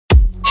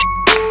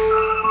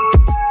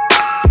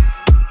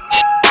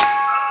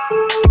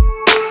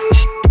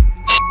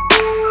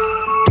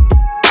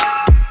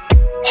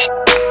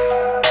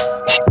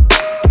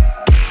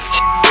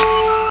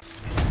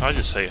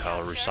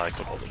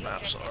recyclable the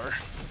maps are.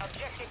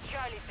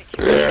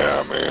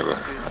 Yeah, man.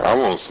 I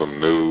want some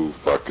new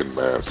fucking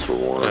maps for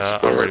once. Yeah,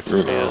 but, I'm ready for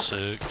you know.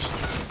 BS6.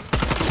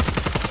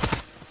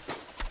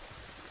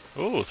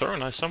 Ooh, throwing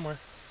knife somewhere.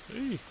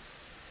 Eee.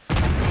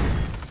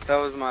 That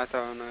was my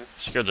throwing knife.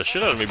 Scared the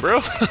shit out of me, bro.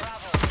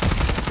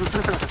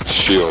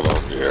 Shield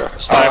on, yeah.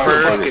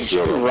 Sniper.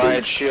 Fucking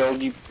riot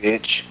shield, you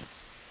bitch.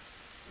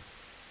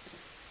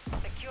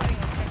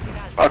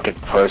 Fucking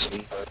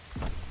pussy.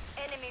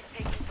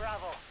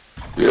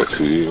 Yes,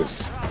 he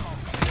is.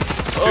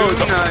 Oh,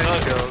 Dude,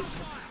 nice kills.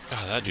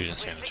 God, that dude didn't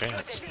stand a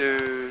chance.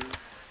 Dude.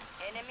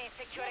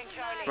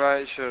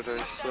 Right shoulder,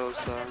 so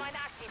sorry.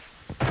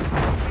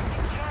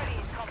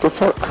 The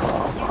fuck?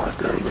 Oh my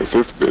goodness,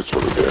 this bitch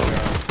with a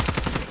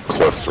damn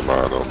cluster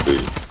mine on B.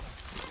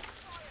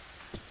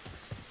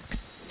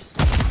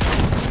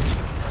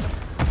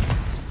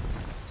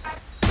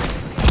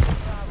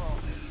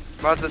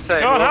 About to say.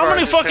 God, how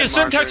many fucking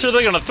syntax are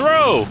they gonna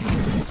throw?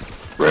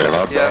 Man,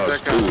 I Yeah,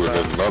 dodged they're two and coming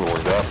then another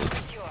one got me.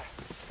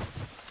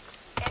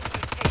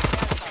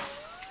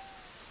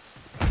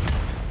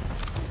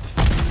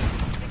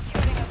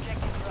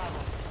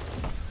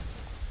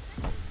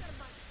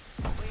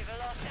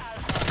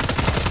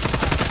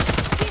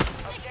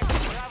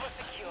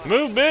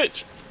 Move,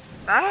 bitch!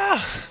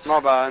 Ah! My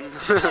bad.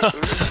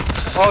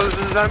 Oh, this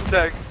is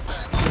M-Tex.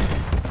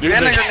 Dude,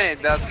 And a they- grenade,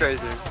 that's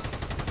crazy.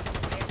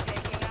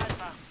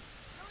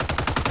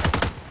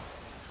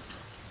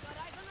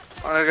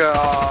 I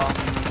got,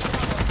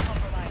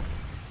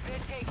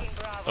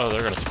 Oh,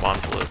 they're gonna spawn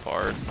flip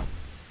hard.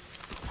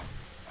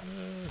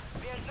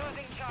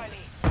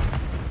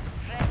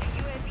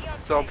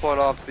 so put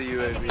off the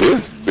UAV.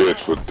 This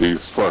bitch with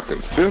these fucking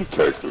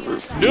syntaxes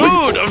is Dude,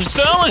 lethal. I'm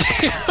telling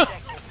you!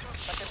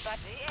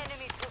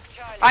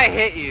 I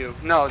hit you.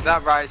 No,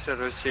 that right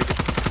shoulder was cheating.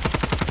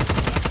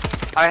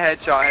 I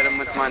headshot hit him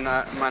with my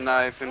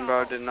knife and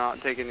bro did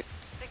not take any.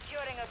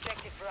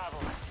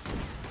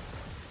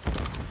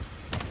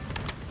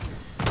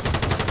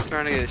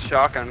 Trying to get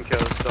shotgun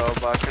kills though,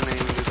 but I couldn't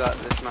even do that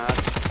this match.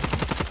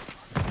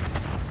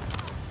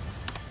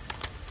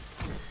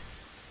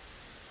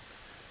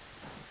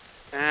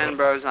 And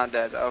bro's not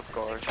dead, of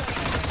course.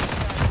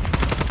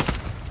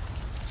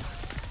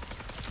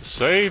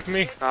 Save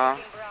me.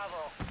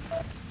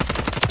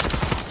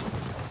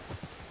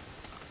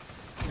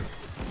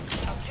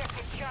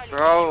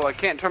 Bro, I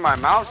can't turn my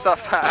mouse that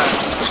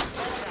fast.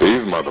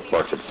 These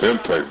motherfucking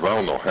syntax, I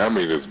don't know how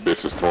many this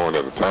bitch is throwing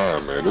at a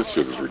time, man. This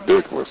shit is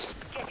ridiculous.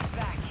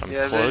 I'm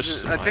Yeah,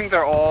 close. I think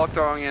they're all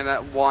throwing it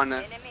at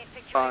one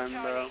time,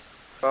 bro.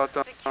 Both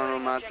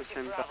throwing them at the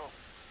same time.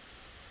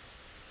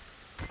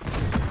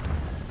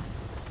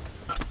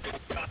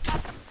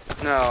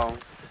 No.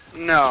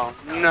 No.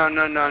 No,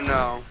 no, no,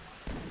 no.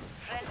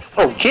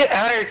 Oh, get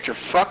out of here with your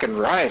fucking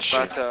riot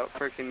shit. About to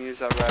freaking use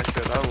that riot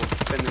shield. I will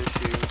finish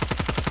you.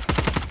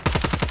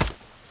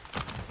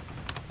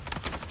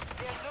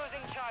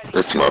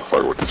 This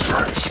motherfucker with this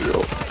riot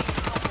shield.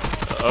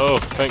 Oh,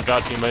 thank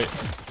God, teammate.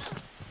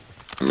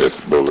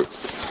 Missed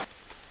bullets.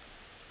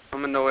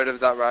 I'm annoyed of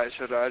that riot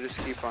shield. I just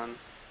keep on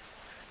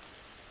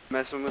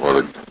messing with What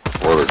him.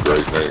 a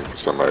great name for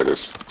somebody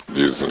that's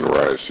using the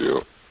riot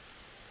shield.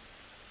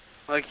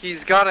 Like,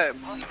 he's got it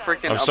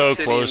freaking I'm so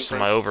obsidian close to thing.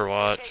 my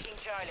Overwatch.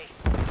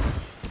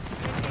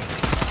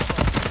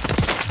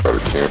 Better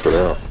camp it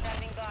out.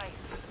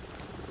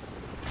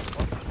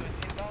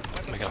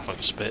 I got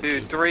fucking spit,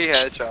 Dude, too. 3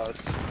 headshots.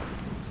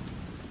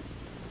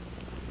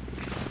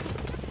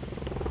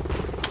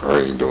 I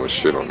ain't doing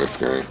shit on this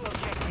game.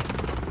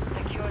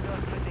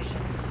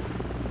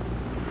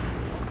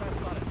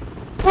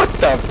 What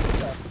the?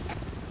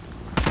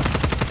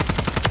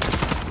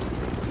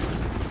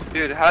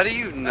 Dude, how do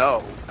you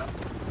know?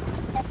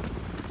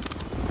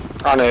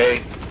 On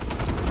A.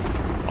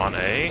 On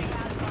A?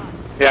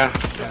 Yeah.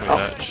 Give me Oh.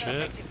 that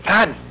shit.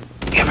 God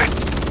damn it.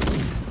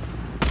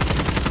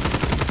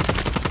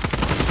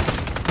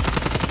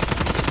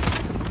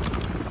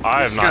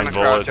 I have He's 9 gonna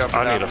crouch bullets.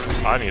 up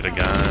and I need a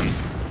gun.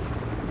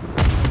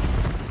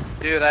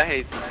 Dude, I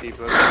hate these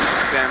people. They're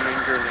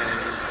spamming grenades.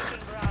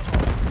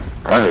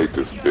 I hate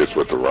this bitch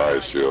with the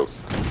riot shield.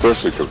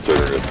 Especially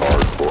considering it's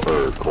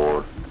hardcore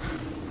core.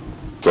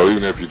 So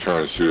even if you're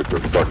trying to shoot at their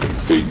fucking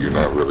feet, you're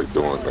not really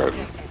doing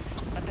nothing.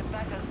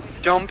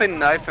 Jump and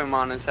knife him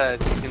on his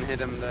head. You can hit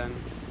him then.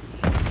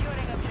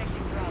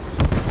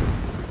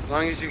 As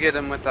long as you get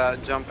him with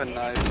that jump and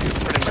knife, you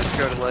pretty much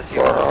go to less you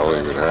Well, I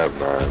don't even have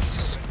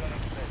knives.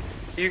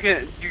 You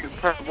can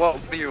press what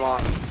do you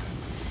want?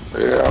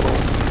 Yeah,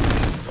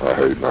 I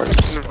hate knives.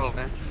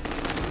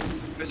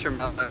 What's your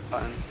mouse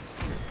button?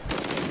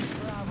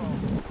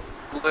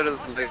 Literally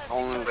the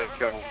only way to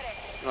go.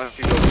 If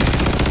you go.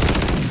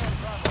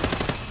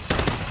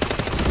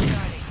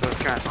 So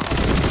it's kind of hard.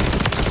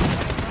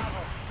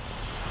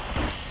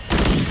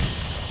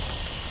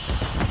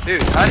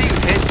 Dude, how do you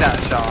hit that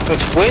shot?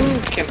 This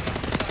wind can.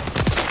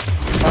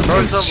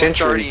 Bro's level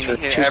Century 30 and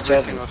he hit to every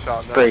 27. single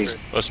shot. That's Crazy.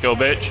 Let's go,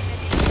 bitch.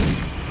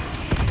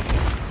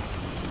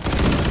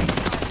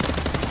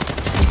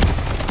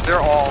 They're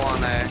all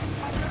on A.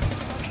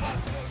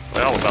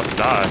 We're all about to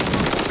die.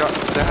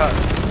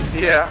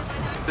 Yeah,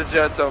 the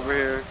jet's over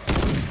here.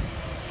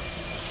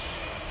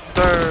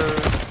 Third.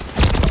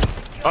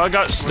 Oh, I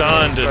got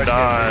stunned and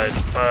died.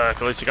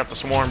 Fuck, at least I got the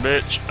swarm,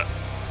 bitch.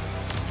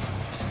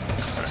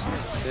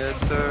 Yes,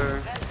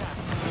 sir.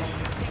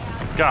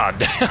 God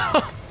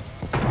damn.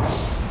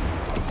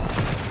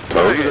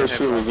 Told you that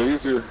shit was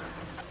easier.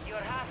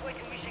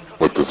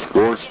 With the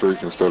score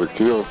streak instead of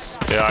kills.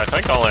 Yeah, I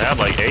think I only had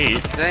like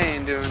 8. They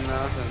ain't doing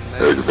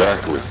nothing.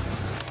 Exactly.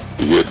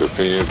 You get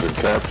defends and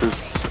captures,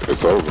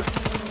 it's over.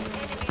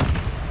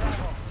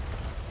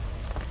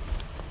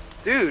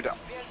 Dude,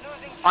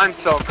 I'm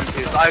so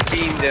confused. I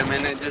beamed him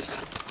and it just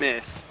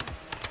missed.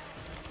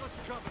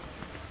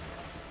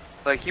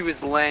 Like he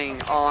was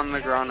laying on the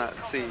ground at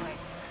sea.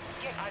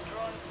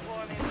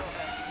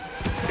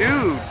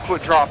 Dude,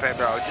 drop it,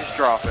 bro. Just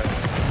drop it.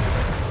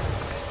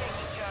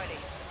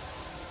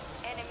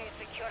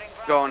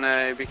 Going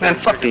A. Man,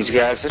 fuck these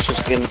guys. It's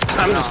just getting.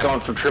 I'm just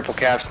going for triple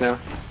caps now.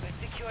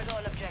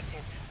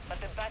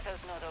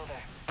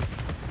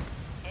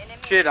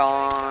 Shit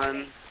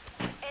on.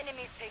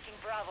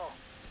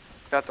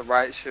 Got the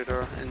right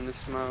shooter in the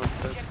smoke.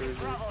 That's crazy.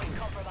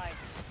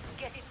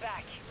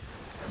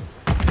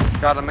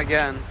 Got him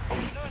again.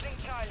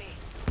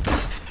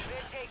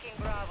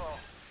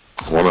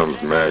 One of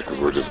them's mad because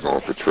we're just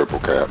going for triple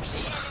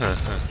caps.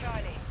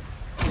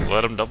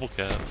 Let him double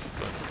cap.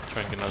 But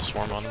try and get another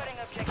swarm on him.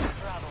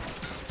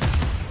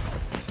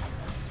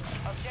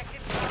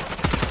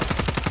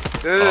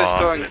 They're just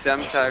throwing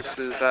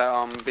Zemtexes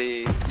at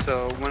B.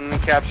 So when we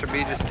capture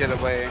B, just get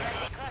away.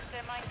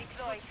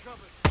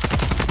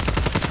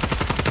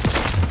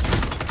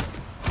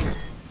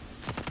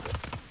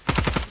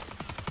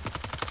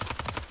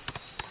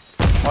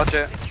 Watch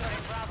it.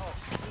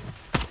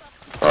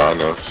 I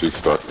know, she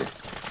stuck me.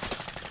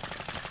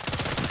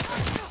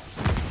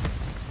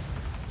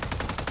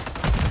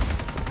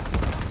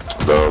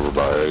 They're over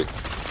by 8.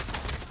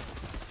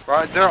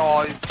 Right, they're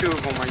all, 2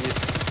 of them are you.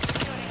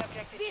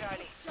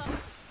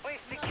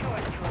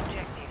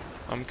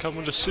 I'm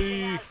coming to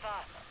see.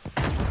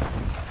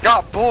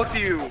 Got both of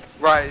you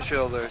right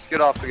shoulders. Get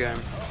off the game.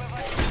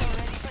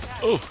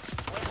 Oh.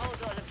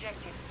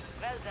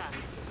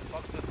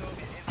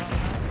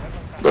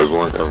 There's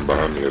one coming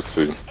behind me at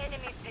C.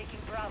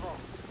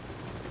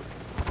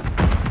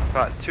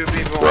 Got 2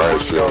 people on Right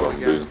one shield go on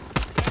B. again.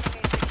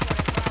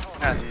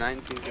 Had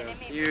 19 kills.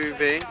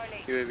 UAV.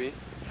 UAV.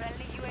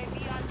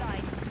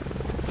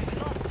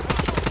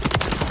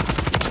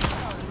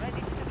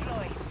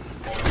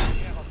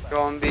 Go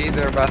on B,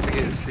 they're about to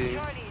get C.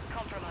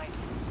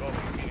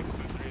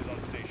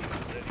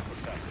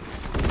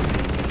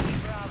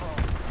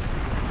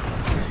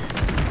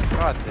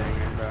 God dang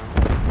it, bro.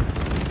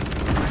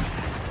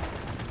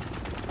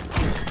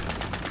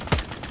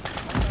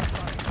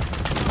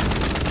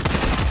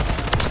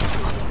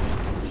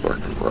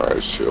 Fucking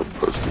riot shield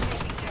pussies.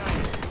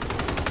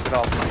 Get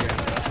off my game.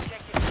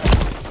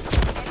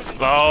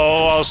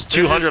 Oh, I was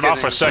 200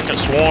 off a second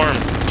swarm.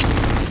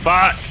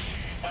 Fuck.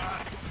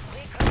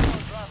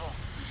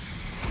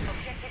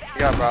 You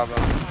got Bravo.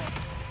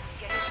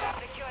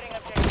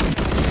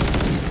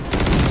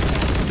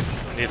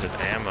 I needed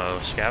ammo.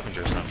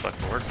 Scavenger's not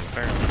fucking working,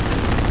 apparently.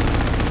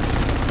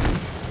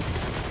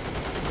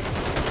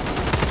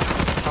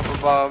 Up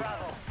above.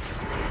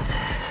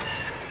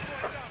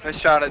 I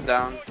shot it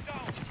down.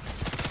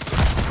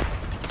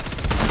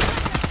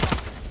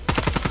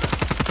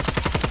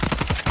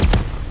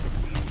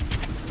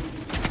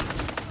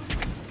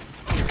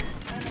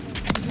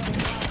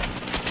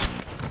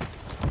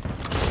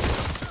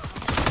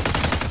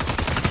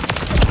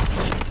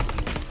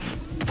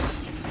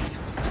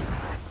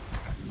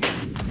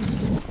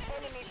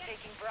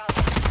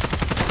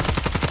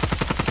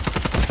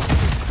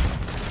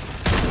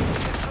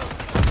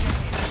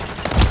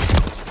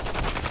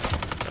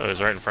 Oh, he's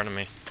right in front of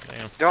me.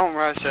 Damn. Don't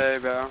rush A,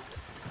 bro.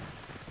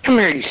 Come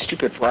here, you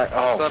stupid fly.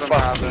 Oh, Let 'em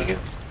fuck have you. it.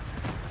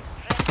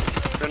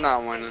 They're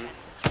not winning.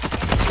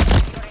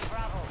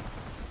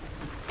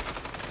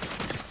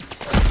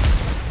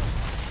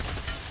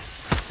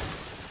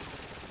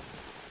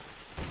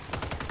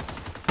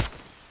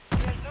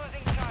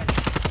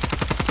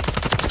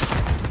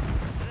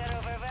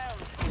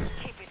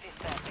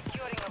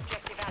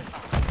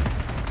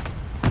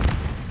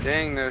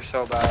 Dang, they're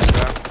so bad,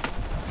 bro.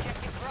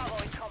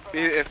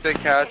 If they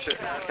capture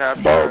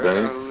Ball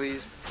game. at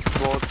least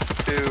both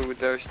 2,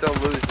 they're still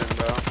losing,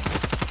 bro.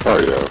 Oh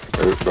yeah,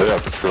 they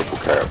have to triple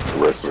cap the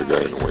rest of the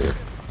game to win.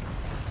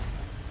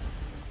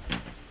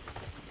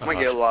 I'm gonna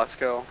get a lost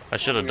kill. I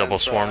should have double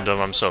swarmed him.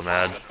 I'm so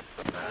mad.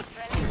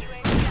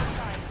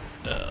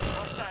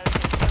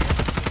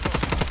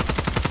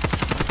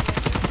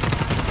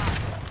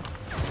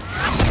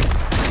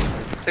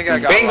 I think I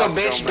got Bingo, last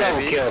bitch, kill, double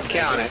maybe. kill.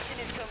 Count it.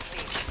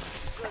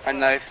 I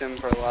knifed him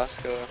for last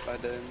kill if I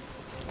did.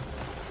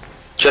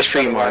 Just for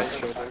you, Mark. Right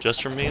shoulder.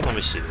 Just for me? Let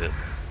me see it.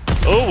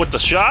 Oh, with the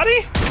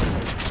shotty?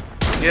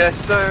 Yes,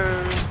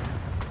 sir.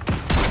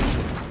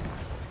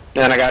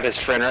 And I got his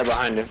friend right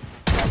behind him.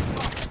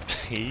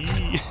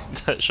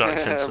 That shot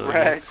can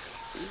Rex.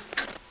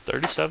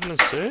 37 and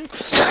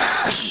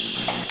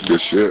 6. Good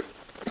shit.